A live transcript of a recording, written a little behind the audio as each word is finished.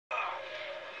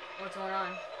What's going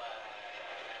on?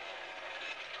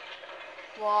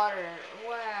 Water.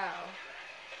 Wow.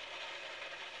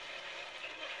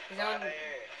 Is that one...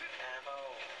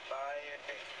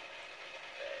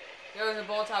 Yo, there's a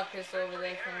bolt-top pistol over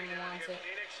there if anyone wants it.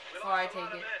 Before I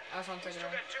take it. I just want to take it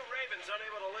away.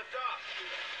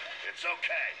 It's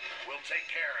okay. We'll take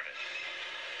care of it.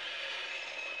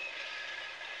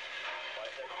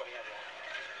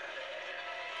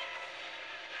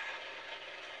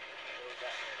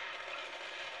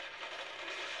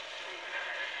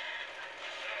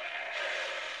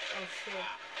 Oh shit.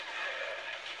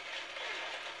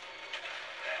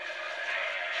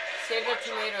 Save the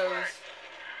tomatoes.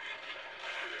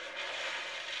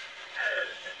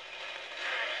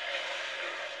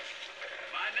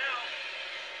 Mine now.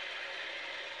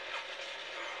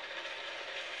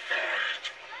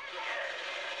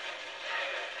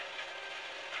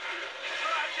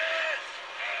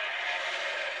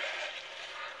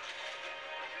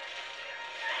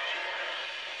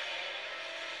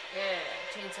 Yeah,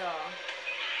 chainsaw.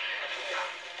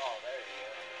 Oh, there you go.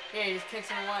 Yeah, he just kicks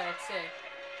him away. That's sick.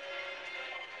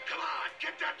 Come on,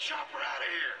 get that chopper out of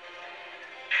here.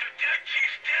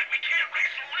 She's dead. We can't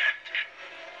raise the lift.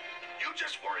 You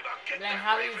just worry about getting Man, that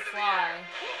how do you Raven in the fly? air.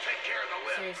 We'll take care of the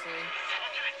lift. Seriously.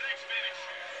 Okay, thanks, Phoenix.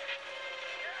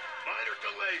 Minor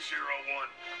delay,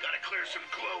 01. Gotta clear some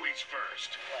glowies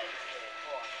first.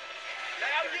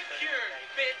 Now get cured,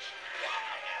 bitch.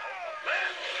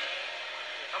 Left.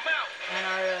 I'm out. And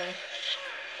not really.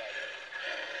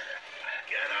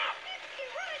 Get up.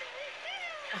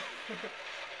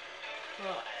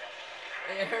 Well,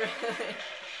 yeah, really.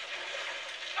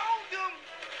 Owned him.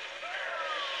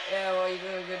 Yeah, well, you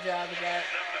did a good job with that.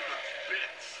 Nothing but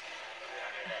bits.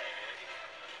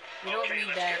 You don't Okay, need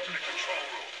let's that. get to the control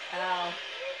room. Ow.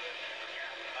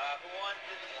 Who wants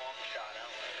this long shot?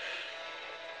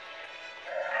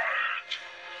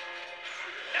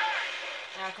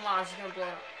 Ah, come on, I was just gonna blow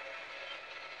it up.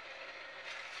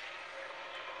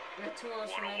 We got 2 more One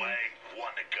remaining. away,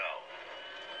 one to go.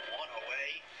 One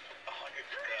away, 100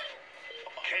 to go.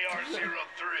 KR-03,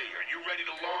 are you ready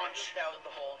to launch? That was the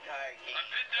whole entire game. I'm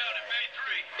pinned down at Bay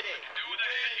 3. Doing the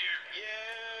head here.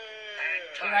 Yeah. Hang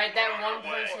tight, Right, that we're on one our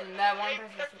way. person, that one Hey,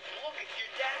 person. look, it's your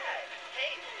dad.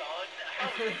 Hey, son. How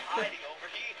are you hiding over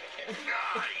here?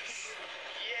 Nice.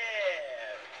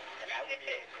 Yeah. We did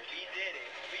it. We did it.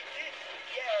 We did it.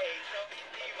 Yay. Somebody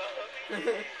see my hook. We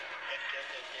did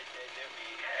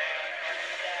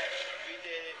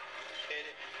it. We did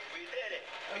it. We did it.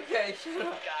 Okay, shut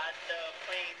up. Got the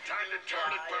plane. Time to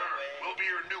turn and burn. We'll be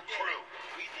your new crew.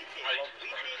 We did it. Right. We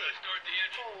We're did gonna it. start the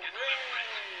engine. Get the lift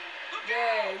ready.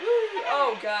 Yay! Woo!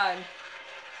 Oh god.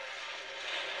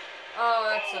 Oh,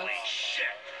 that Holy sucks.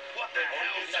 shit. What the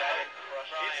hell is that?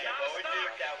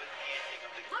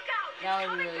 That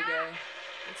would be really good.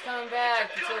 It's coming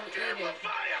back. It's Goddamn overeating.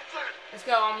 Leviathan. Let's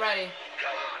go. I'm ready.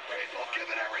 Come on, people. Give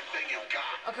it everything you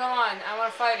got. Oh, come on. I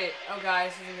want to fight it. Oh,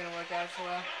 guys, this isn't gonna work out so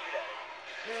well.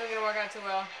 This isn't gonna work out too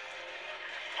well.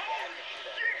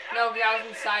 No, I was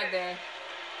inside there.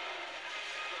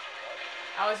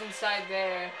 I was inside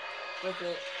there with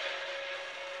it.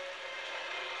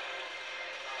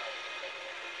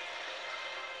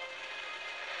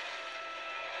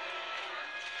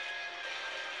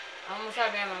 I almost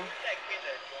have ammo.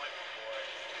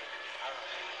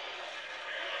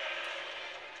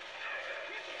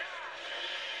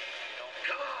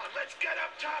 Come on, let's get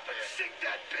up top and sink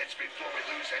that bitch before we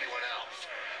lose anyone else.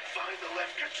 Find the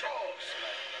lift controls.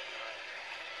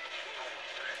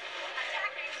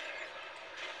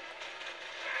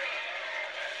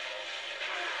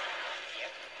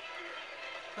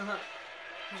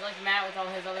 He's like Matt with all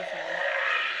his other friends.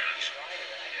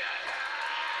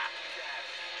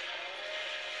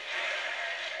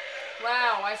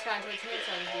 Wow, Ice Guy into a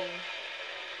chainsaw dude.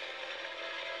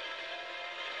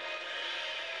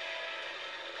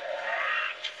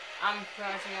 I'm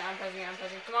pressing it, I'm pressing it, I'm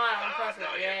pressing it. Come on, I want to press it.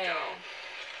 No, you Yeah. don't.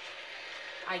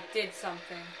 I did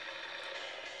something.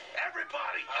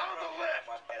 Everybody on the lift.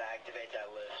 I gotta activate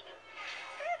that list.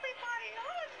 Everybody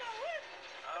on the list.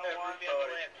 I don't want to be on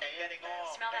the lift. They're getting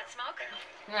off. Smell that smoke?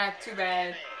 Ah, too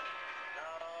bad.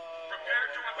 Prepare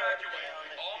to evacuate.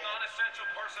 All non-essential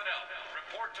personnel,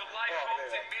 report to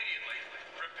lifeboats immediately.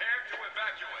 Prepare to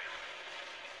evacuate.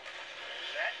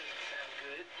 That didn't sound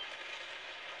good.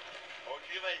 Oh,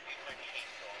 you might use my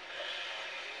chainsaw.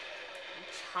 Yo,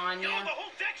 Tanya. the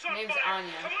whole deck's on Her name's fire.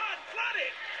 Anya. Come on, flood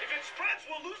it. If it spreads,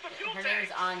 we'll lose the fuel Her tank.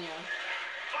 name's Anya.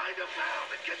 Find a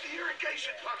valve and get the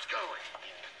irrigation pumps going.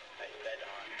 I said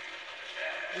on.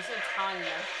 You said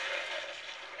Tanya.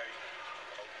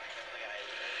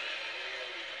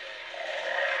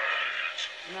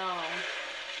 No.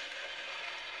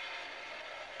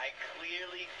 I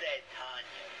clearly said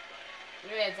Tanya.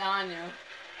 Yeah, it's Anya.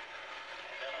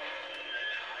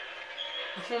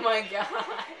 No. Oh my god.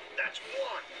 That's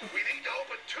one. We need to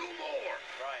open 2 more.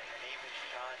 Right, her name is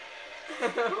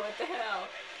Tanya. What the hell?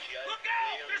 Just Look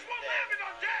out! clearly There's one said landing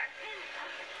on Tanya. deck.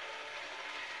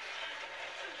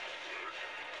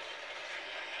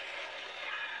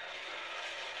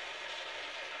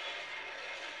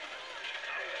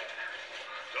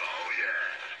 Oh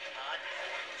yeah. Tanya.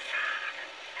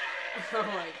 Oh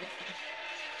my god.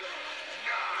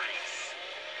 Nice.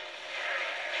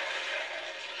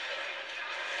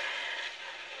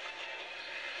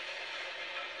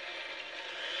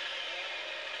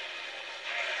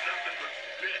 Nothing but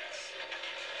bits.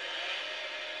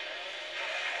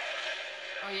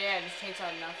 Oh yeah, this takes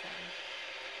out nothing.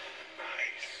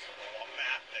 Nice. Oh, a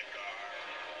Masticar.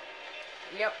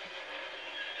 Yep.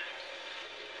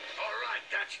 All right,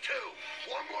 that's 2.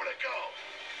 1 more to go.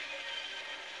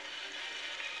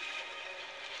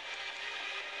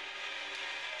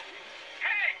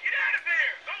 Hey, get out of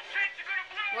there! Those tanks are gonna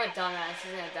blow! What dumbass,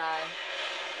 he's gonna die.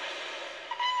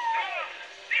 Oh,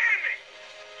 damn it!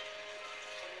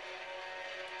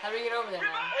 How do we get over there now?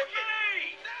 Revive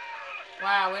me!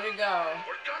 Wow, way to go.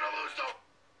 We're gonna lose the...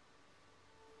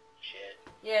 Shit.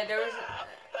 Yeah, there was... The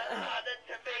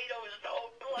tomatoes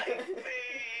don't like me.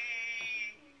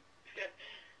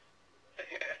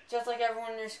 just like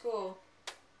everyone in their school.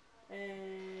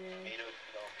 And... Tomatoes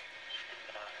don't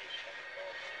not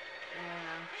acceptable.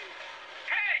 Yeah.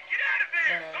 Hey, get out of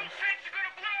there! Whatever. Those tanks are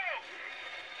gonna blow!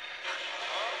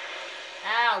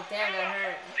 Ow, damn, that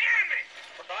hurt. Damn it!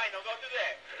 Brian, don't go through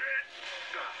there.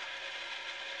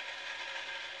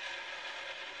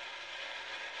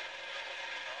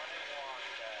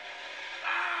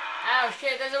 Ow,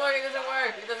 shit, it doesn't work, it doesn't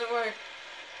work, it doesn't work.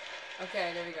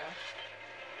 Okay, there we go.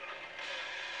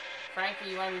 Frankie,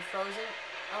 you wanna be frozen?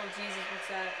 Oh, Jesus, what's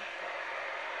that?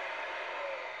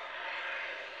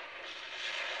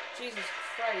 Jesus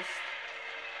Christ.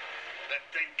 That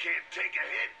thing can't take a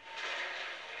hit.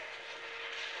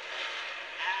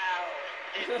 Ow!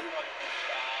 It fucking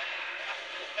stopped.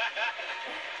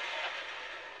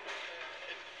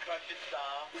 It's crushing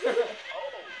stop.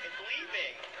 Oh, it's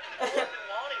leaving. All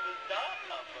it wanted was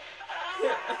dumb.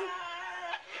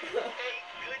 Take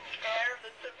good care of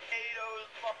the tomatoes,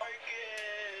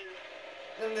 Marcus.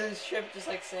 Then the ship just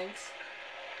like sinks.